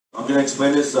going to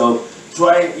explain this. So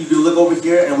try, you can look over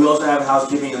here, and we also have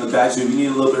housekeeping in the back. So if you need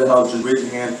a little bit of help, just raise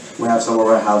your hand. We'll have some of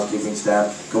our housekeeping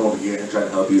staff come over here and try to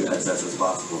help you as best as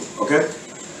possible. Okay?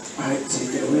 All right,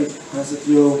 take it away. Pass it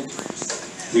through.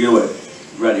 Take it away.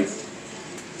 Ready?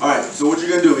 All right, so what you're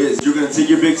going to do is you're going to take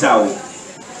your big towel.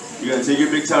 You're going to take your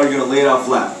big towel, you're going to lay it out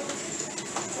flat.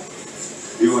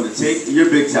 You're going to take your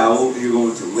big towel and you're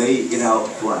going to lay it out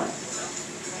flat.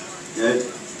 Okay?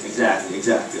 Exactly,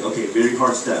 exactly. Okay, very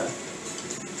hard step.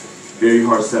 Very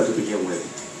hard step to begin with.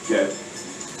 Okay?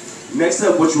 Next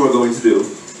up, what you are going to do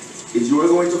is you are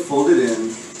going to fold it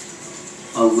in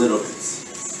a little bit.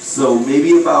 So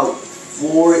maybe about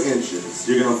 4 inches.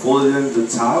 You're going to fold it in the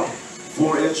top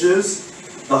 4 inches,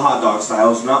 the hot dog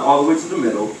style, so not all the way to the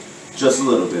middle, just a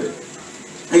little bit.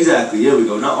 Exactly, here we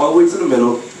go. Not all the way to the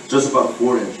middle, just about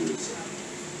 4 inches.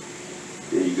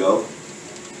 There you go.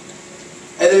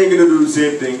 And then you're going to do the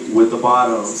same thing with the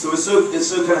bottom. So it's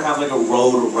still kind of have like a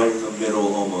road right in the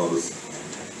middle almost.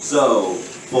 So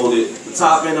fold it, the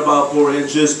top end about 4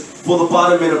 inches, fold the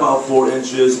bottom end about 4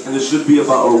 inches, and there should be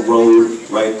about a road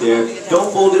right there.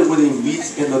 Don't fold it where it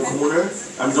meets in the corner.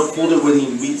 Don't fold it where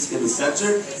it meets in the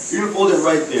center. You're going to fold it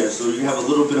right there, so you have a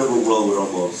little bit of a road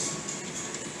almost.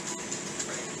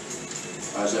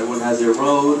 Alright, so everyone has their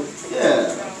road.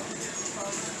 Yeah.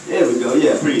 There we go.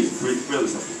 Yeah, pretty fairly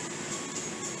simple.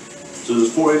 So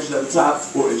there's 4 inches at the top,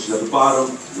 4 inches at the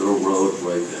bottom, little road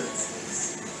right there.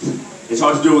 It's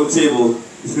hard to do with the table.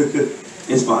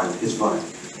 It's fine, it's fine.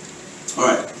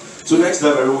 Alright, so next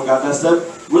up, everyone got that step?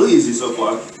 Really easy so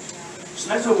far. So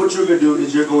next up, what you're going to do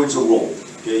is you're going to roll.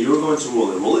 Okay, you're going to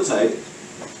roll it. Roll it tight.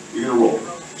 You're going to roll.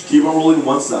 Just keep on rolling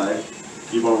one side.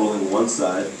 Keep on rolling one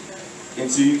side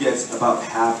until you get about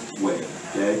halfway.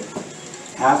 Okay?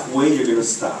 Halfway, you're going to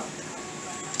stop.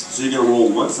 So you're going to roll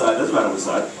one side. Doesn't matter which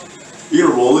side. You're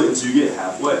going to roll it until you get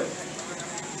halfway.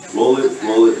 Roll it,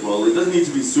 roll it, roll it. It doesn't need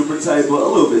to be super tight, but a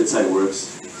little bit tight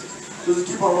works. So just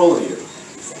keep on rolling it.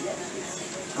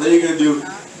 And then you're going to do,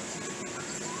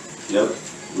 yep,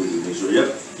 make sure,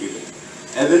 yep, you're good.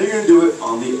 And then you're going to do it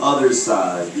on the other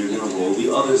side. You're going to roll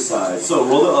the other side. So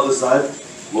roll the other side,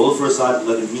 roll the first side,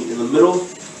 let it meet in the middle,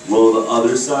 roll the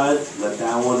other side, let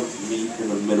that one meet in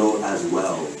the middle as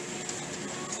well.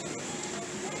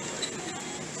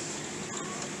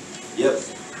 Yep,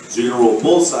 so you're going to roll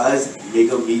both sides, make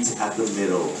them meet at the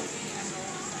middle.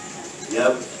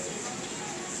 Yep.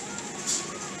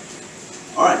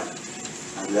 Alright,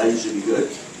 after that you should be good.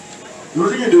 What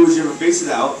you're going to do is you're going to face it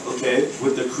out, okay,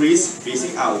 with the crease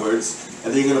facing outwards,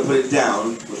 and then you're going to put it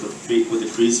down with the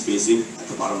crease facing at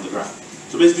the bottom of the ground.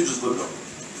 So basically just flip it over.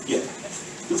 Yeah,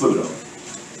 just flip it over.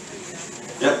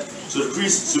 Yep, so the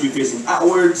crease should be facing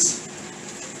outwards.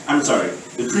 I'm sorry,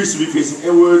 the crease should be facing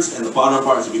inwards, and the bottom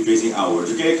part should be facing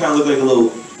outwards, okay? It kind of looks like a little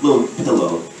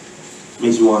pillow.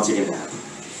 Makes you want to take a nap.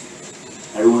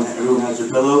 Everyone has their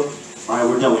pillow? Alright,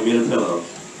 we're done, we made a pillow.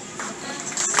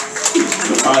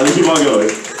 Alright, let's keep on going.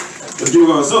 Let's keep on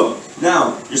going. So,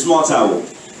 now, your small towel.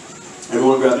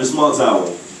 Everyone grab your small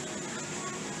towel.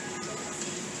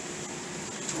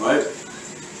 Alright?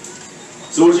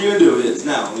 So what you're going to do is,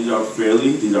 now, these are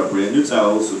brand new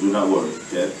towels, so do not worry,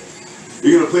 okay?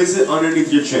 You're going to place it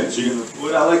underneath your chin. So you're going to put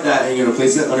it out like that, and you're going to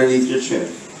place it underneath your chin.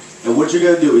 And what you're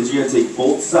going to do is you're going to take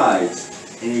both sides,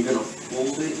 and you're going to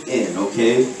fold it in,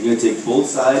 okay? You're going to take both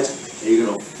sides, and you're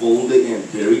going to fold it in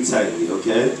very tightly,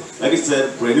 okay? Like I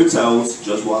said, brand new towels,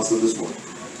 just washed them this morning.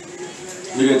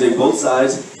 You're going to take both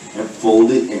sides and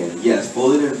fold it in. Yes,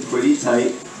 fold it in pretty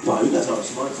tight. Wow, you guys are a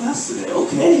smart class today.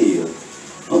 Okay.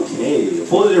 Okay.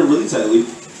 Fold it in really tightly.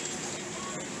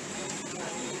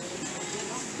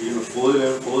 You're going to fold it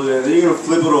in, and then you're going to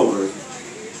flip it over.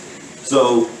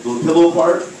 So the pillow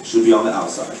part should be on the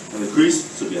outside, and the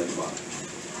crease should be at the bottom.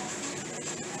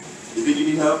 You think you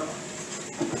need help?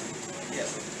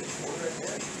 Yes.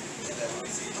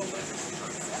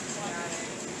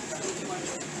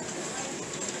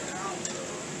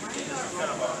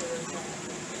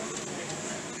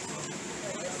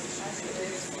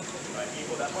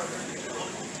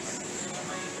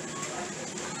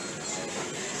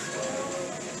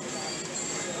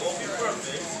 Won't be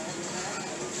perfect,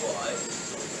 but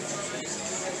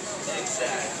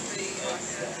exactly.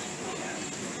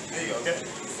 There you go, okay?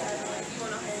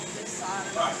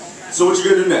 Alright, so what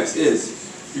you're going to do next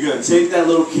is, you're going to take that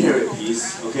little carrot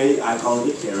piece, okay, I call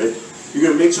it a carrot, you're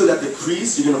going to make sure that the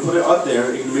crease, you're going to put it up there,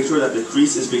 and you're going to make sure that the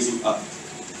crease is facing up.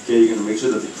 Okay, you're going to make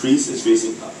sure that the crease is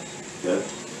facing up, okay?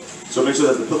 So make sure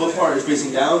that the pillow part is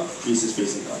facing down, crease is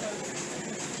facing up.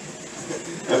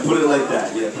 And put it like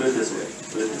that, yeah, put it this way,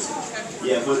 put it this way.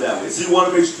 Yeah, put it that way. So you want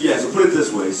to make sure, yeah, so put it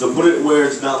this way. So put it where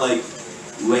it's not like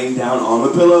laying down on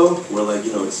the pillow, where like,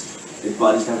 you know, its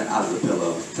body's kind of out of the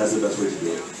pillow. That's the best way to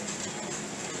do it.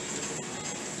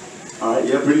 Alright,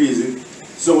 yeah, pretty easy.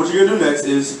 So what you're gonna do next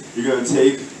is, you're gonna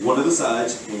take one of the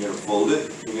sides, and you're gonna fold it,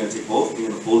 and you're gonna take both, and you're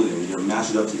gonna fold it in, you're gonna mash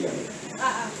it up together.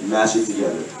 Mash it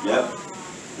together, yep.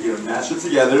 You're gonna mash it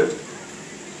together.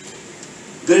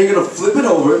 Then you're gonna flip it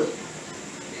over.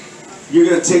 You're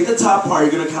gonna take the top part,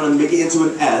 you're gonna kind of make it into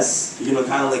an S. You're gonna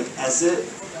kind of like S it,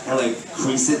 and like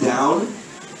crease it down.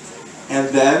 And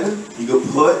then you can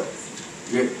put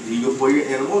your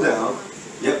animal down.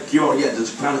 Yep, keep on, yeah,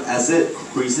 just kind of S it,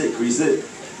 crease it, crease it.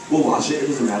 We'll wash it, it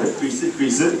doesn't matter. Crease it,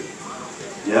 crease it.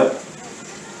 Yep.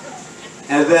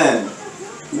 And then,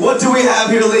 what do we have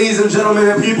here, ladies and gentlemen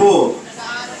and people?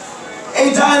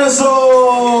 A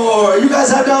dinosaur! You guys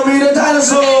have down me a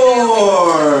dinosaur!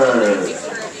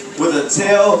 With a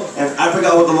tail, and I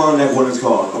forgot what the long neck one is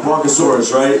called. A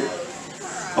bronchosaurus, right?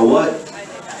 A what?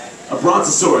 A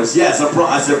brontosaurus, yes, I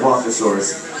said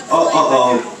bronchosaurus.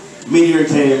 Meteor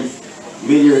came.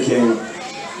 Meteor came.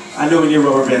 I know we need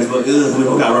rubber bands, but we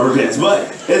don't got rubber bands, but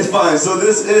it's fine. So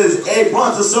this is a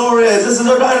brontosaurus. This is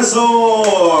our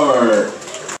dinosaur.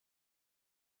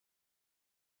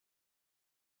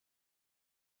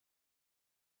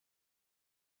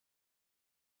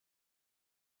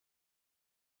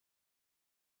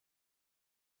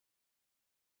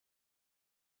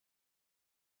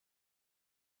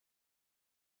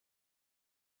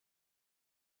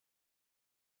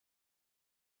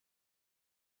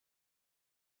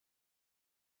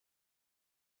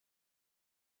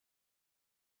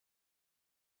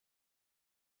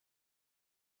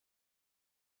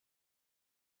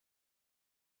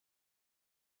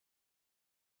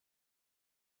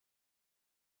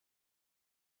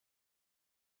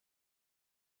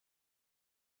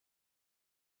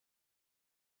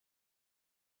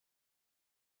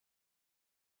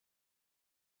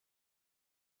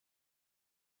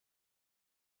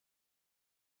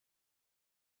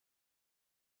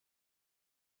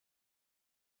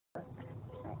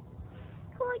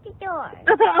 Close the door.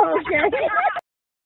 Okay.